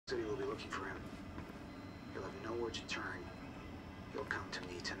looking for him. You'll have nowhere to turn. You'll come to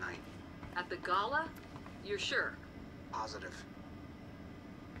me tonight. At the gala? You're sure? Positive.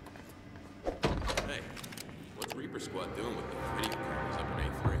 Hey, what's Reaper Squad doing with the video cameras up in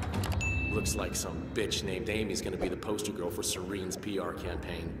A3? Looks like some bitch named Amy's gonna be the poster girl for Serene's PR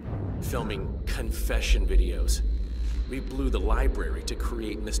campaign. Filming confession videos. We blew the library to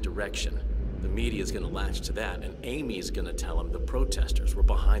create misdirection. The media's gonna latch to that, and Amy's gonna tell them the protesters were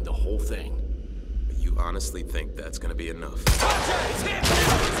behind the whole thing. You honestly think that's gonna be enough? Roger! It's him!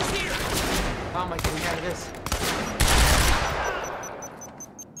 It's here! How am I getting out of this?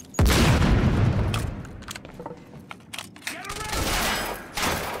 Get around!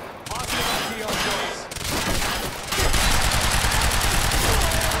 Positive ID on Joyce.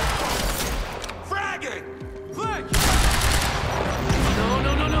 Fragging! Flick! No,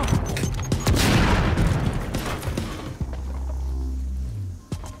 no, no, no!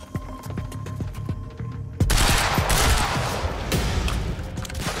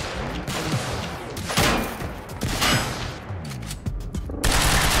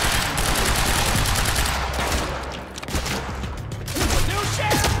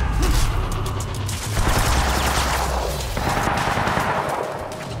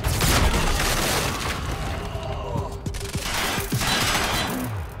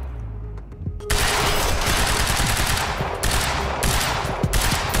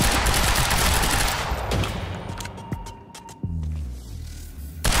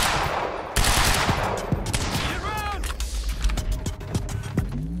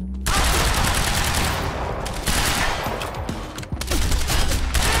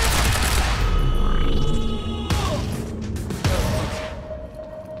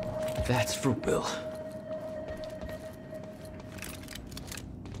 That's for Will.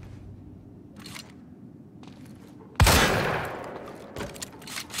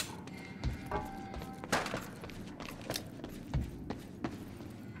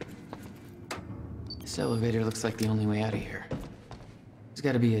 This elevator looks like the only way out of here. There's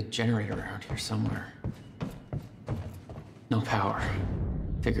gotta be a generator around here somewhere. No power.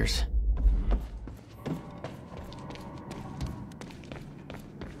 Figures.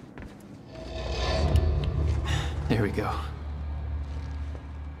 There we go.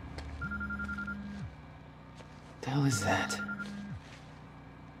 The hell is that?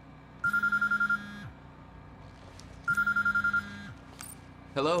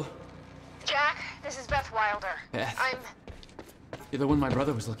 Hello? Jack, this is Beth Wilder. Beth? You're the one my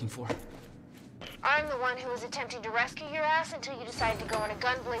brother was looking for. I'm the one who was attempting to rescue your ass until you decided to go on a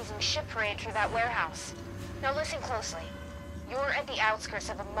gun-blazing ship parade through that warehouse. Now listen closely. You're at the outskirts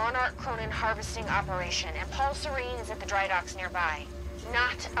of a Monarch Cronin harvesting operation, and Paul Serene is at the dry docks nearby.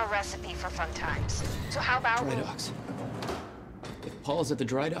 Not a recipe for fun times. So how about... Dry docks. If Paul's at the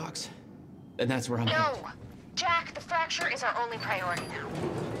dry docks, then that's where I'm No! headed. Jack, the fracture is our only priority now.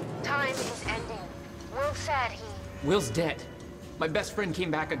 Time is ending. Will said he... Will's dead. My best friend came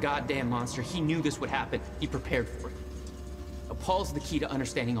back a goddamn monster. He knew this would happen. He prepared for it. Now, Paul's the key to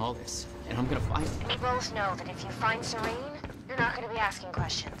understanding all this, and I'm gonna find him. We both know that if you find Serene, you're not going to be asking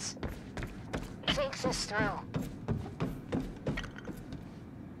questions. Think this through.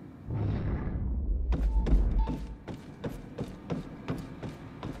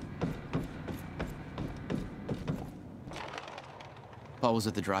 Paul was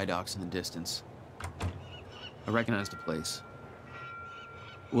at the dry docks in the distance. I recognized the place.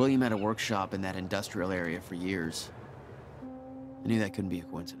 William had a workshop in that industrial area for years. I knew that couldn't be a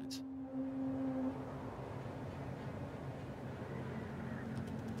coincidence.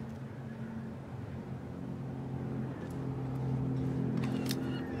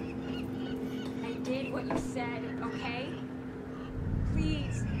 Did what you said, okay?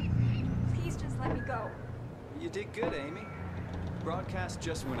 Please. Please just let me go. You did good, Amy. Broadcast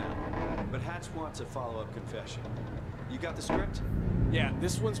just went out, but Hatch wants a follow-up confession. You got the script? Yeah,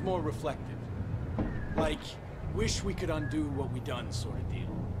 this one's more reflective. Like, wish we could undo what we done sort of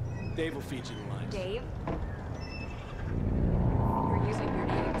deal. Dave will feed you the lines. Dave? You're using your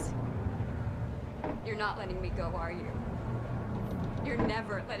names. You're not letting me go, are you? You're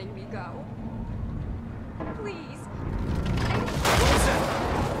never letting me go. Please.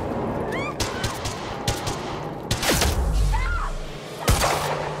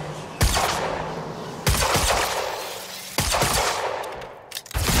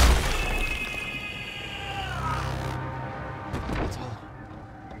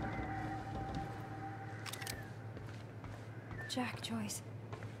 Jack Joyce.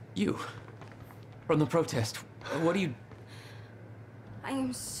 You. From the protest. What do you... I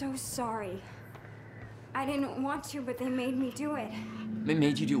am so sorry. I didn't want to, but they made me do it. They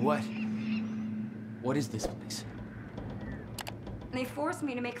made you do what? What is this place? They forced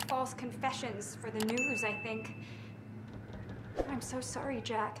me to make false confessions for the news, I think. I'm so sorry,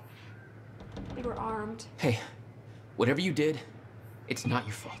 Jack. They were armed. Hey, whatever you did, it's not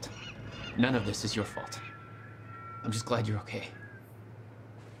your fault. None of this is your fault. I'm just glad you're okay.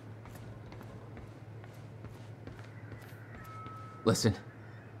 Listen,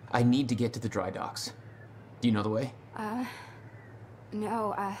 I need to get to the dry docks. Do you know the way?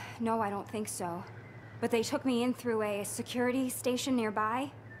 No, I don't think so. But they took me in through a security station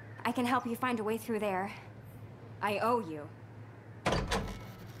nearby. I can help you find a way through there. I owe you.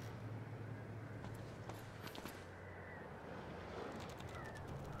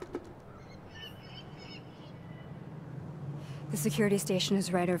 The security station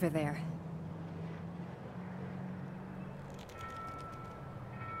is right over there.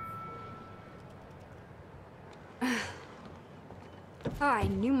 Oh, I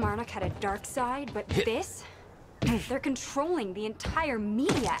knew Monarch had a dark side, but this? They're controlling the entire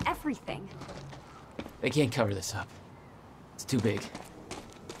media, everything. They can't cover this up. It's too big.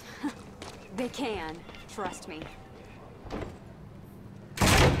 They can, trust me.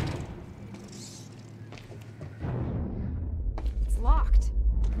 It's locked.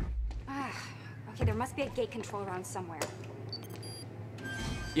 Okay, there must be a gate control around somewhere.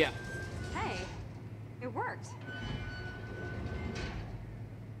 Yeah. Hey, it worked.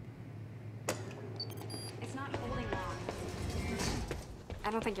 It's not holding long. I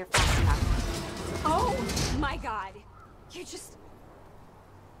don't think you're fast enough. Oh my God! You're just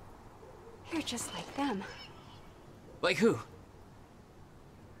like them. Like who?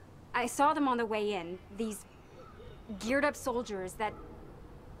 I saw them on the way in. These geared up soldiers that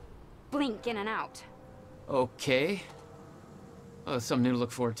blink in and out. Okay. Oh, something new to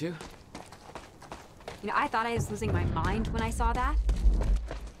look forward to. You know, I thought I was losing my mind when I saw that.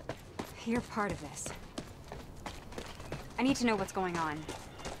 You're part of this. I need to know what's going on.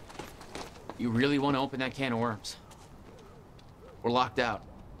 You really want to open that can of worms? We're locked out.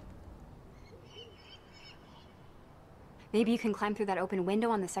 Maybe you can climb through that open window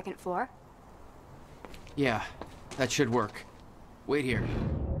on the second floor? Yeah, that should work. Wait here.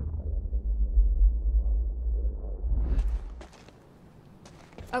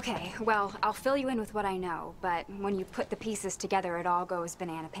 Okay, well, I'll fill you in with what I know, but when you put the pieces together, it all goes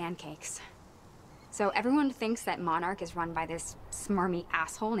banana pancakes. So everyone thinks that Monarch is run by this smarmy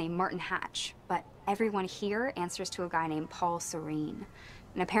asshole named Martin Hatch, but everyone here answers to a guy named Paul Serene.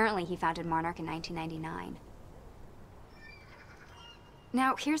 And apparently he founded Monarch in 1999.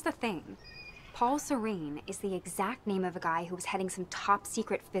 Now, here's the thing. Paul Serene is the exact name of a guy who was heading some top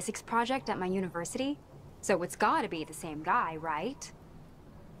secret physics project at my university. So it's gotta be the same guy, right?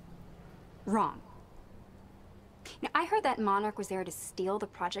 Wrong. Now, I heard that Monarch was there to steal the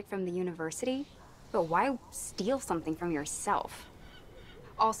project from the university, but why steal something from yourself?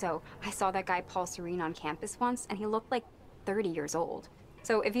 Also, I saw that guy Paul Serene on campus once, and he looked like 30 years old.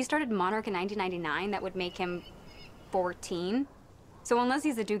 So if he started Monarch in 1999, that would make him 14. So unless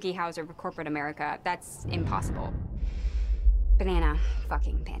he's a Doogie Howser of corporate America, that's impossible. Banana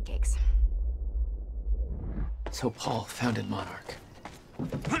fucking pancakes. So Paul founded Monarch.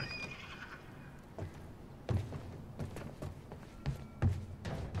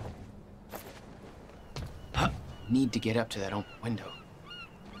 Need to get up to that open window.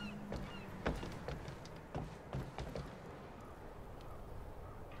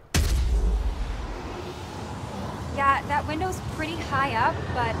 Yeah, that window's pretty high up,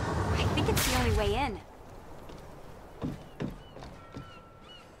 but I think it's the only way in.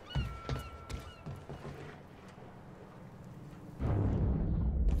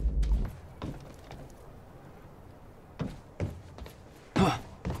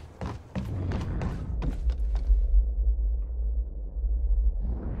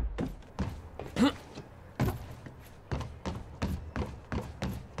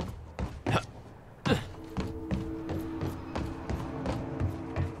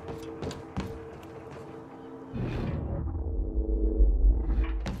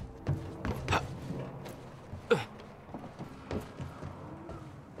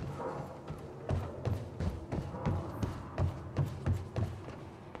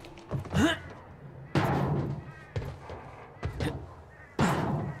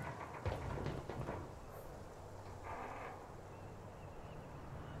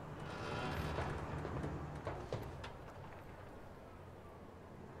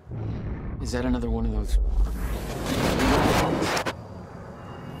 Is that another one of those?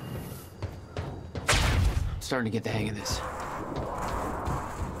 I'm starting to get the hang of this.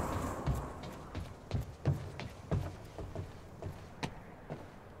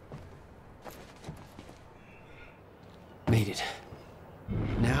 Made it.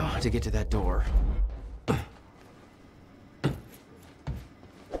 Now, to get to that door.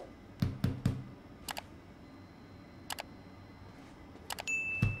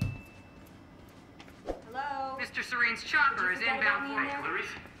 Hello? Mr. Serene's chopper is inbound for there? Clarice.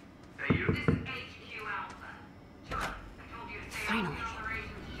 Hey, you? This is HQ Alpha. Chuck, I told you to stay Finally.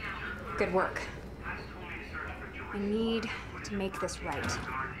 Good work. I need to make this right.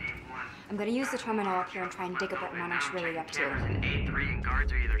 I'm gonna use the terminal up here and try and dig up what Monarch's really up to. Cameras in A3 and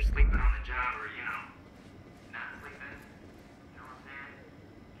guards are either sleeping on the job or, you know, not sleeping. You know what I'm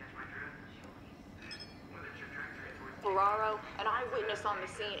saying? Catch my drift? Whether it's your trajectory towards Ferraro, an eyewitness on the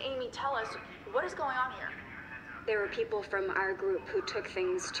scene. Amy, tell us, what is going on here? There were people from our group who took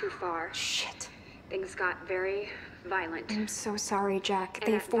things too far. Shit. Things got very violent. I'm so sorry, Jack.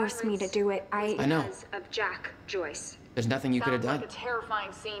 They forced me to do it. I know. Because of Jack Joyce. There's nothing you could have Sounds done. like a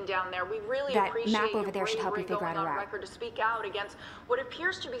terrifying scene down there. We really That appreciate map over your there should help you bravery figure out going a on route. record to speak out against what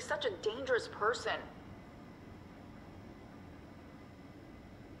appears to be such a dangerous person.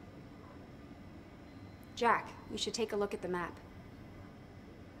 Jack, you should take a look at the map.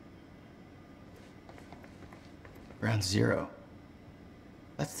 Ground zero.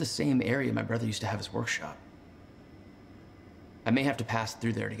 That's the same area my brother used to have his workshop. I may have to pass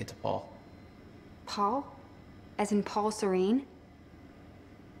through there to get to Paul. Paul? As in Paul Serene?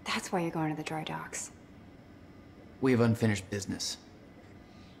 That's why you're going to the dry docks. We have unfinished business.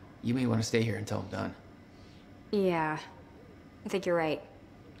 You may want to stay here until I'm done. Yeah, I think you're right.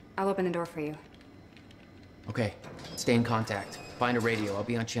 I'll open the door for you. Okay, stay in contact. Find a radio. I'll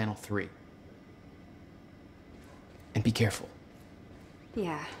be on channel 3. And be careful.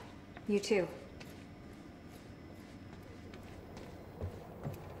 Yeah, you too.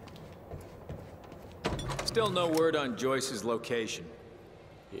 Still no word on Joyce's location.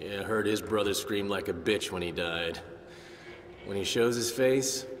 Yeah, I heard his brother scream like a bitch when he died. When he shows his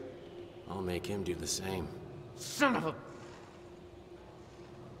face, I'll make him do the same. Son of a...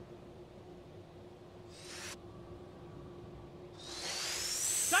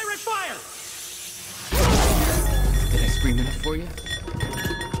 Direct fire! Did I scream enough for you?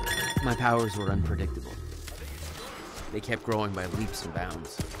 My powers were unpredictable. They kept growing by leaps and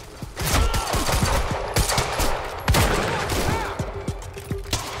bounds.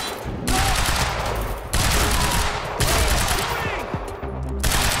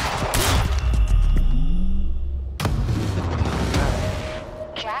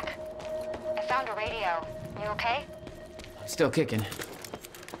 Jack? I found a radio. You okay? Still kicking.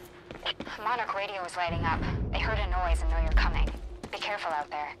 Monarch radio is lighting up. They heard a noise and know you're coming. Be careful out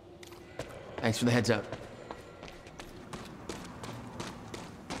there. Thanks for the heads up.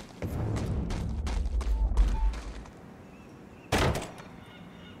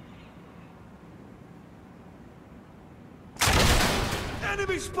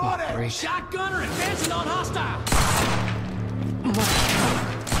 Enemy spotted! Great. Shotgunner advancing on hostile! You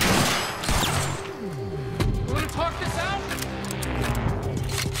wanna talk this out? I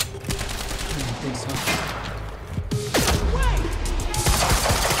don't think so.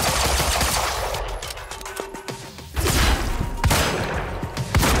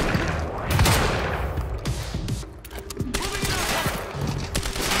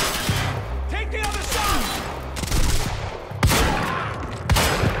 Take the other side!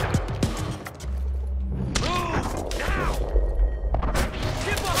 Move! Now!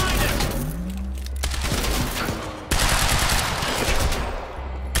 Get behind him!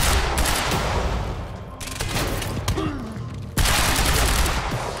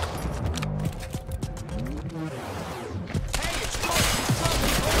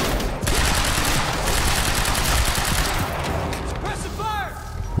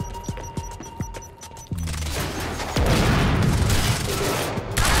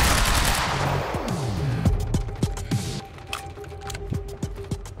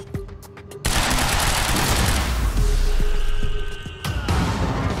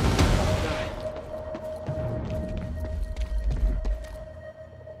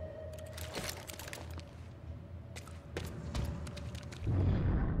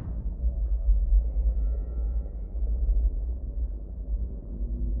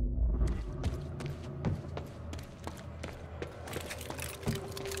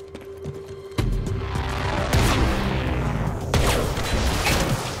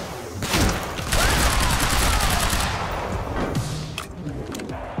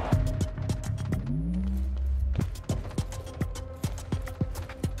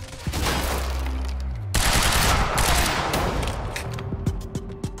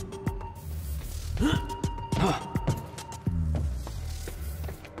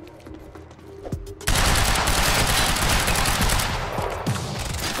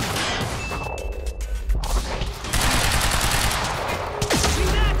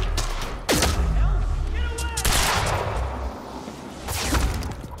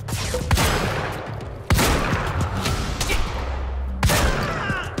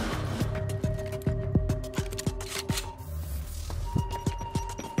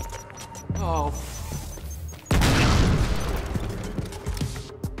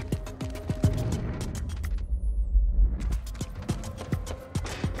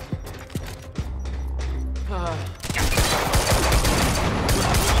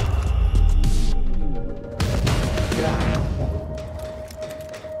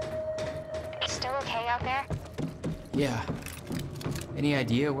 out there? Yeah. Any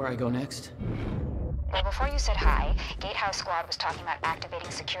idea where I go next? Well, before you said hi, Gatehouse Squad was talking about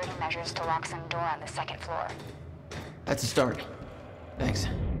activating security measures to lock some door on the second floor. That's a start. Thanks.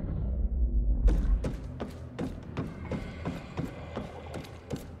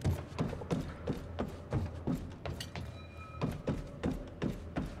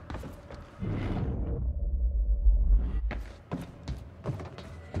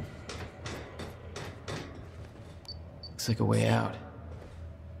 Looks like a way out.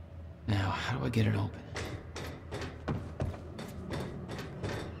 Now, how do I get it open?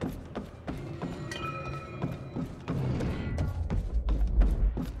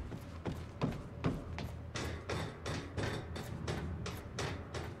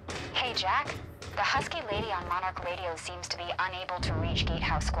 Hey, Jack. The husky lady on Monarch Radio seems to be unable to reach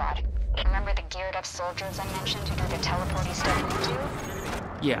Gatehouse Squad. Remember the geared-up soldiers I mentioned who do the teleporty stuff you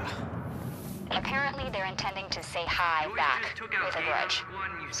do? Yeah. Apparently, they're intending to say hi back with a grudge.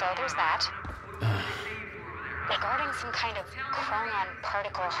 So there's that. Regarding some kind of chronon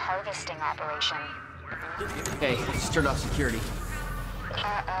particle harvesting operation. Hey, just turned off security.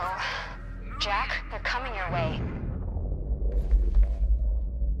 Uh-oh. Jack, they're coming your way.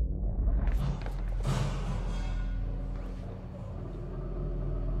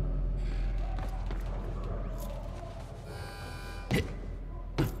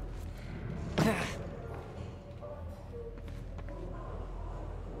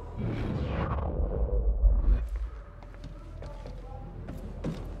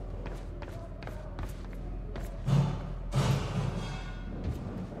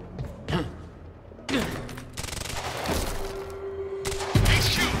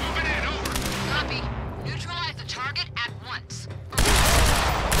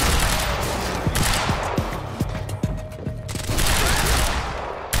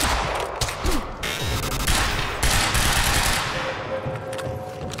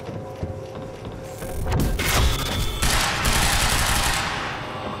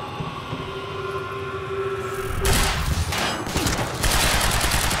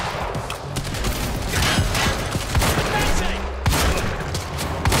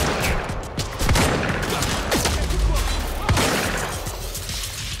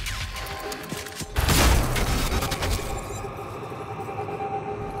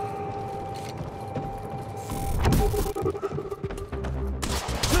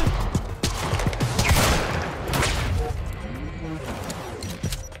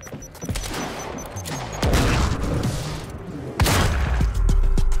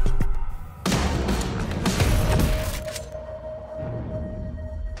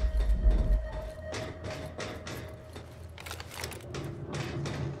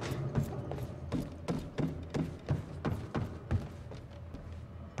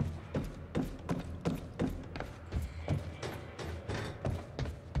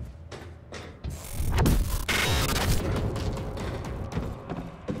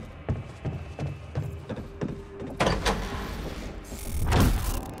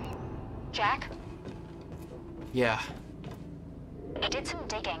 Jack? Yeah. I did some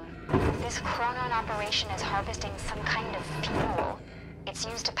digging. This chronon operation is harvesting some kind of fuel. It's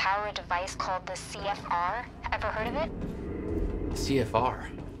used to power a device called the CFR. Ever heard of it? CFR?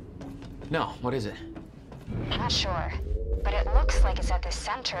 No, what is it? Not sure. But it looks like it's at the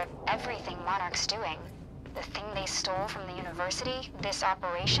center of everything Monarch's doing. The thing they stole from the university, this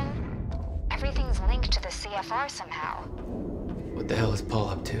operation, everything's linked to the CFR somehow. What the hell is Paul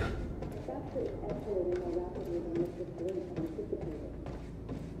up to?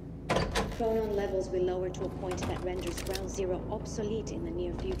 Chronon levels will lower to a point that renders Ground Zero obsolete in the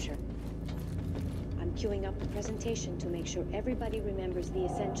near future. I'm queuing up the presentation to make sure everybody remembers the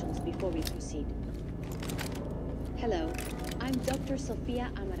essentials before we proceed. Hello, I'm Dr.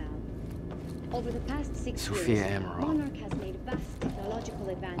 Sophia Amaral. Over the past 6 years, Monarch has made vast technological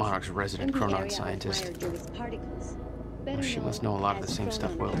advances. Monarch's resident chronon scientist. Particles, She must know a lot of the same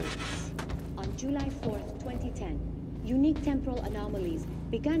stuff Will did. On July 4th, 2010, unique temporal anomalies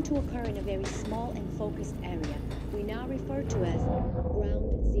began to occur in a very small and focused area we now refer to as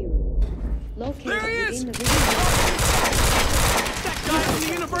Ground Zero. Located within the region. That guy from the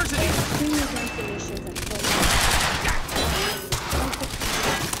university!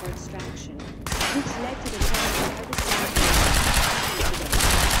 For extraction, which led to the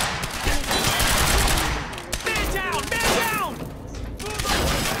Man down! Man down!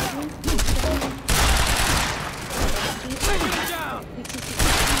 Take him down!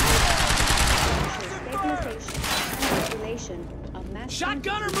 Stabilization of mass.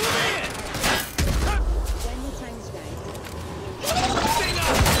 Shotgunner, move in! When the time is right.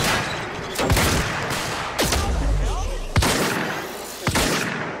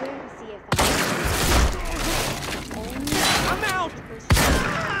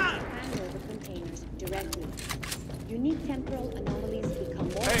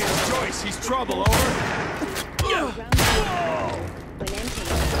 Joyce, he's trouble, over. Ground zero. When entering,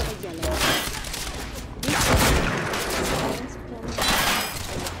 a yellow.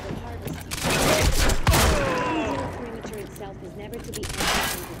 The perimeter itself is never to be entered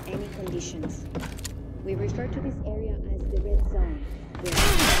under any conditions. We refer to this area as the red zone, where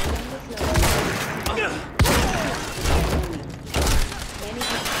many have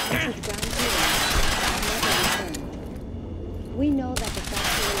entered ground zero and never returned. We know that the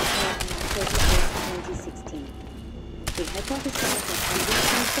fracture will occur on October 2016. We hypothesize that from this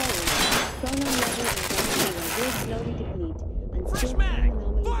point forward, chronon levels in ground zero will slowly deplete and still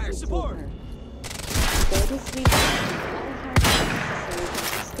anomalies will support her. For this reason, all hard necessary for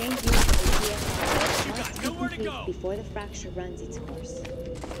sustained use of the TFR must be complete before the fracture runs its course.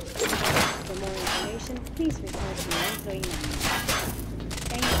 For more information, please refer to 939.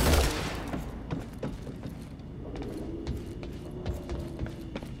 Thank you.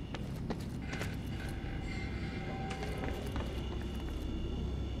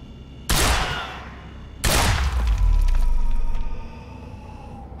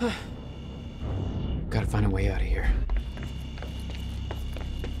 Gotta find a way out of here.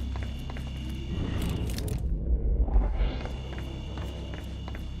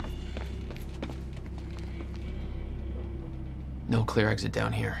 No clear exit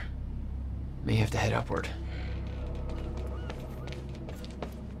down here. May have to head upward.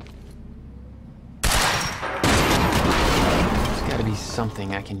 There's gotta be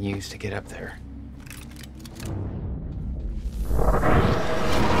something I can use to get up there.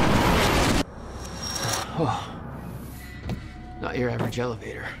 Oh, not your average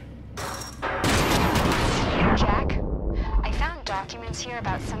elevator. Jack, I found documents here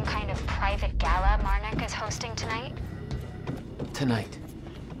about some kind of private gala Marnik is hosting tonight. Tonight?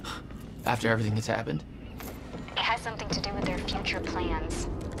 After everything that's happened? It has something to do with their future plans.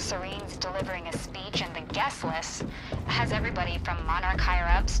 Serene's delivering a speech, and the guest list has everybody from Monarch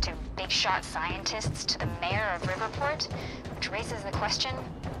higher-ups to big-shot scientists to the mayor of Riverport, which raises the question,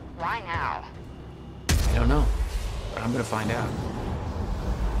 why now? I don't know, but I'm gonna find out.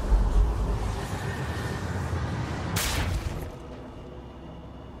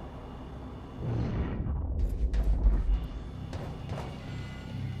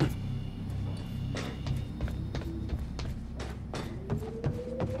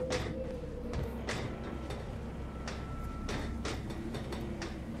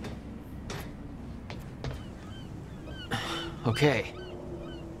 Okay,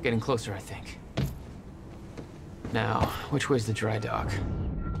 getting closer, I think. Now, which way's the dry dock?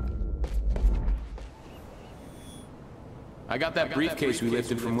 I got that briefcase we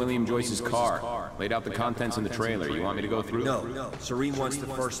lifted from William Joyce's car. Laid out the contents in the trailer. You want me to go through? No. Serene wants the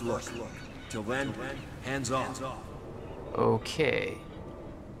first look. Till then, hands off. Okay.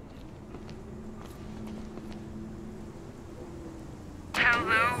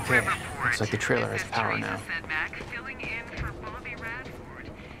 Okay, looks like the trailer has power now.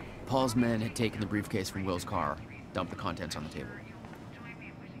 Paul's men had taken the briefcase from Will's car, dumped the contents on the table.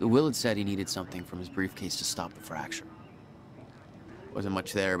 Will had said he needed something from his briefcase to stop the fracture. Wasn't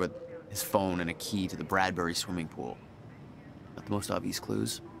much there, but his phone and a key to the Bradbury swimming pool. Not the most obvious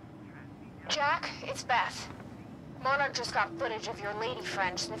clues. Jack, it's Beth. Monarch just got footage of your lady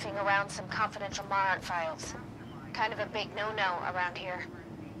friend sniffing around some confidential Monarch files. Kind of a big no-no around here.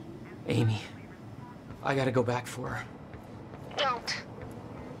 Amy, I gotta go back for her. Don't.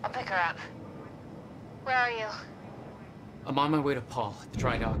 I'll pick her up. Where are you? I'm on my way to Paul at the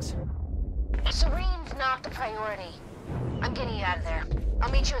dry docks. Serene's not the priority. I'm getting you out of there. I'll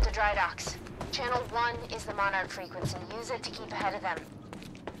meet you at the dry docks. Channel 1 is the Monarch frequency. Use it to keep ahead of them.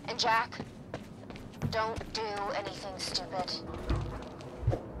 And Jack, don't do anything stupid.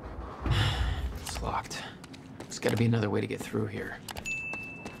 It's locked. There's gotta be another way to get through here.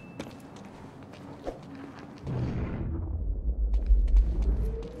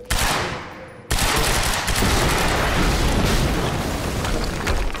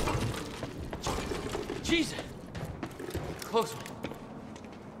 Jesus! Close one.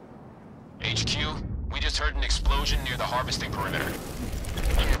 HQ, we just heard an explosion near the harvesting perimeter.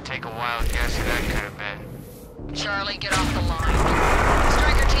 Can't take a wild guess who that could have been. Charlie, get off the line.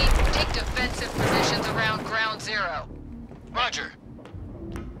 Striker team, take defensive positions around ground zero. Roger.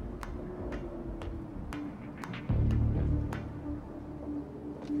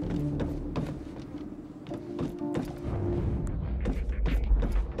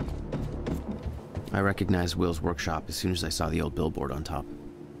 I recognized Will's workshop as soon as I saw the old billboard on top.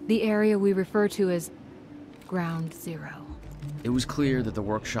 The area we refer to as Ground Zero. It was clear that the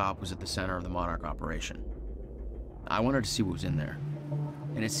workshop was at the center of the Monarch operation. I wanted to see what was in there.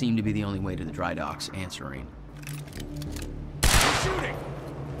 and it seemed to be the only way to the dry docks and Serene. Shooting!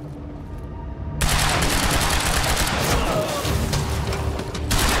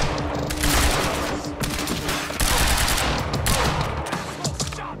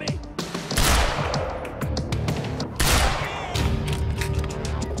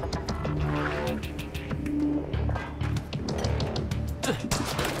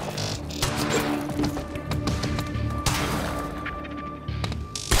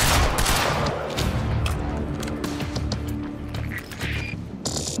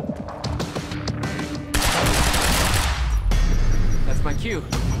 Q.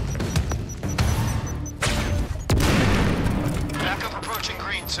 Backup approaching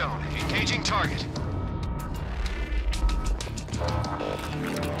green zone. Engaging target.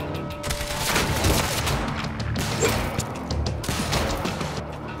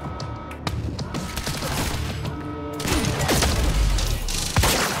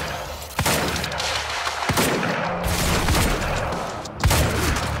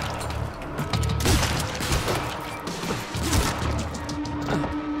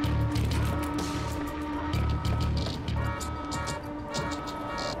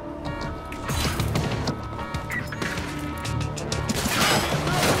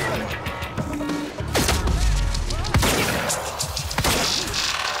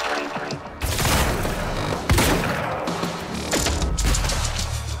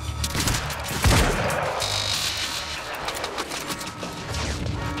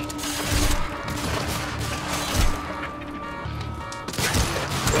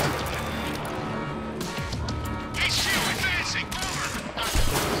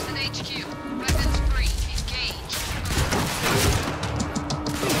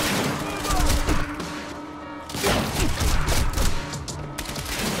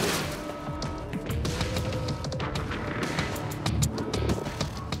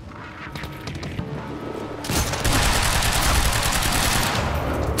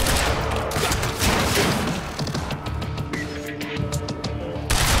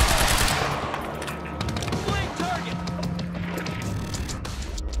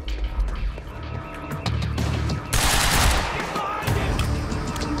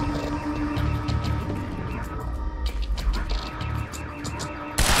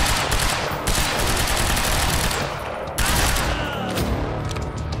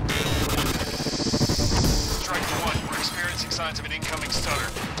 Signs of an incoming stutter.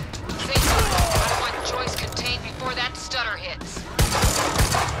 Say something. I want Joyce contained before that stutter hits.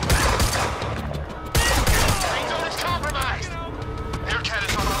 Green zone is compromised. Aircat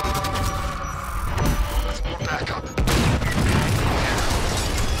is on. Let's move back up.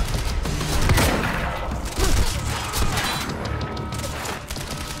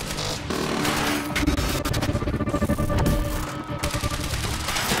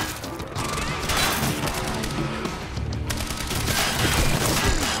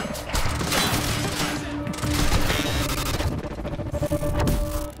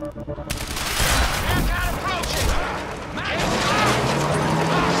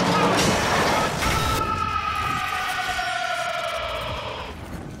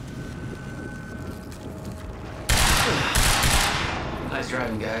 Nice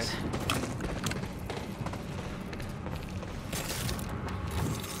driving, guys.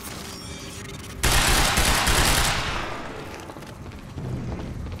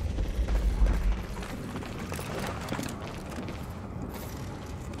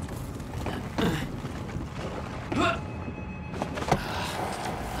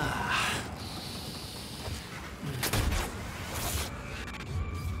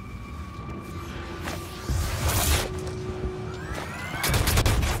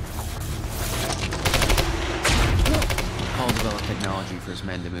 Technology for his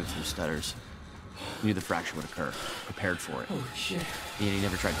men to move through stutters. He knew the fracture would occur, prepared for it. Oh, shit. Yet he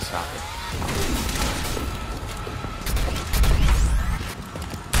never tried to stop it.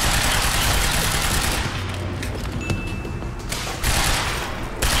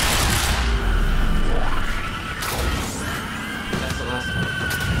 That's the last one.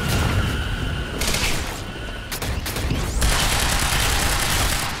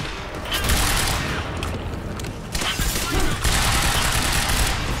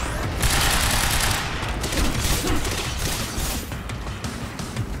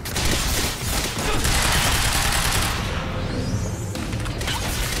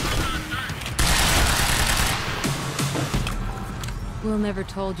 Will never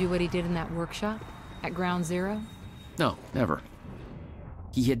told you what he did in that workshop at Ground Zero? No, never.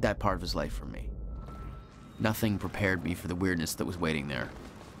 He hid that part of his life from me. Nothing prepared me for the weirdness that was waiting there.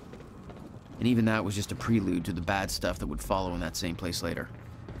 And even that was just a prelude to the bad stuff that would follow in that same place later.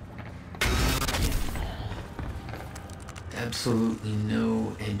 absolutely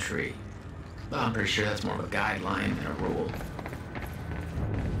no entry. Well, I'm pretty sure that's more of a guideline than a rule.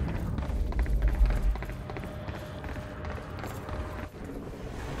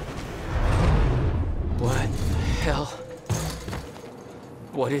 What the hell?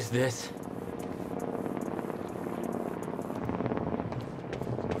 What is this?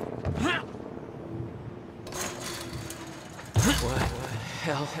 What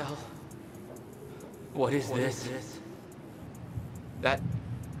the hell? What is this? That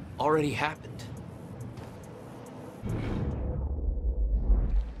already happened.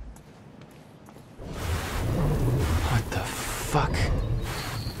 What the fuck?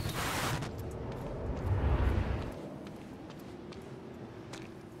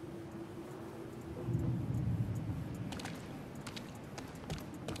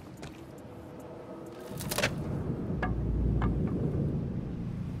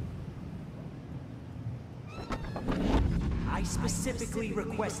 I specifically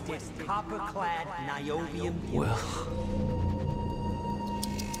requested copper-clad niobium. Well.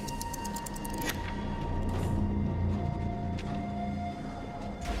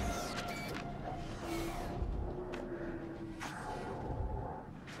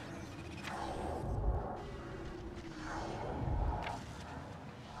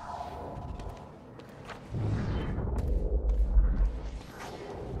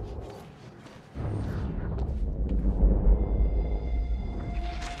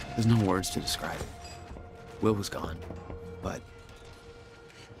 There's no words to describe it. Will was gone, but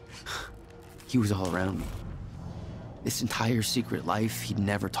he was all around me. This entire secret life he'd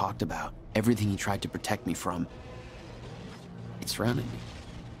never talked about, everything he tried to protect me from, it surrounded me.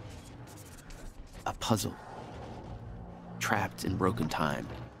 A puzzle, trapped in broken time.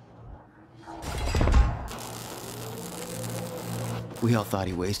 We all thought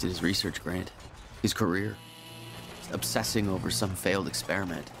he wasted his research grant, his career, obsessing over some failed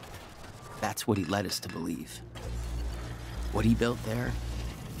experiment. That's what he led us to believe. What he built there,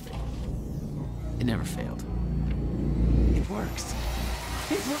 it never failed. It works.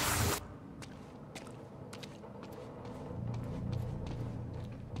 It works.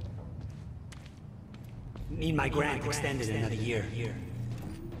 Need my grant extended another year.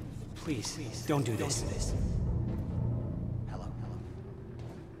 Please, don't do this. Hello.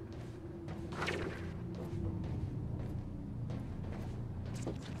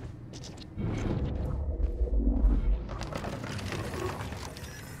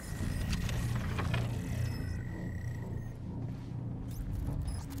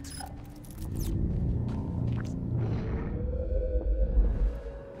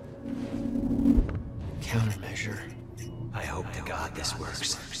 Countermeasure. I hope to God this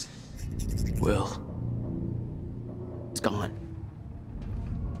works. Will. It's gone.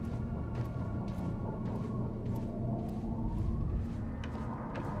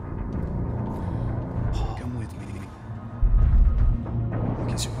 Come with me. You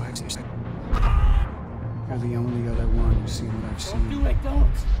can survive this. You're the only other one who's seen what I've seen. Don't do it,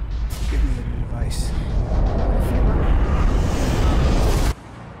 don't! Give me the advice.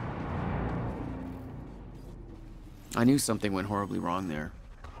 I knew something went horribly wrong there,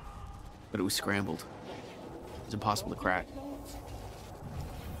 but it was scrambled. It was impossible to crack.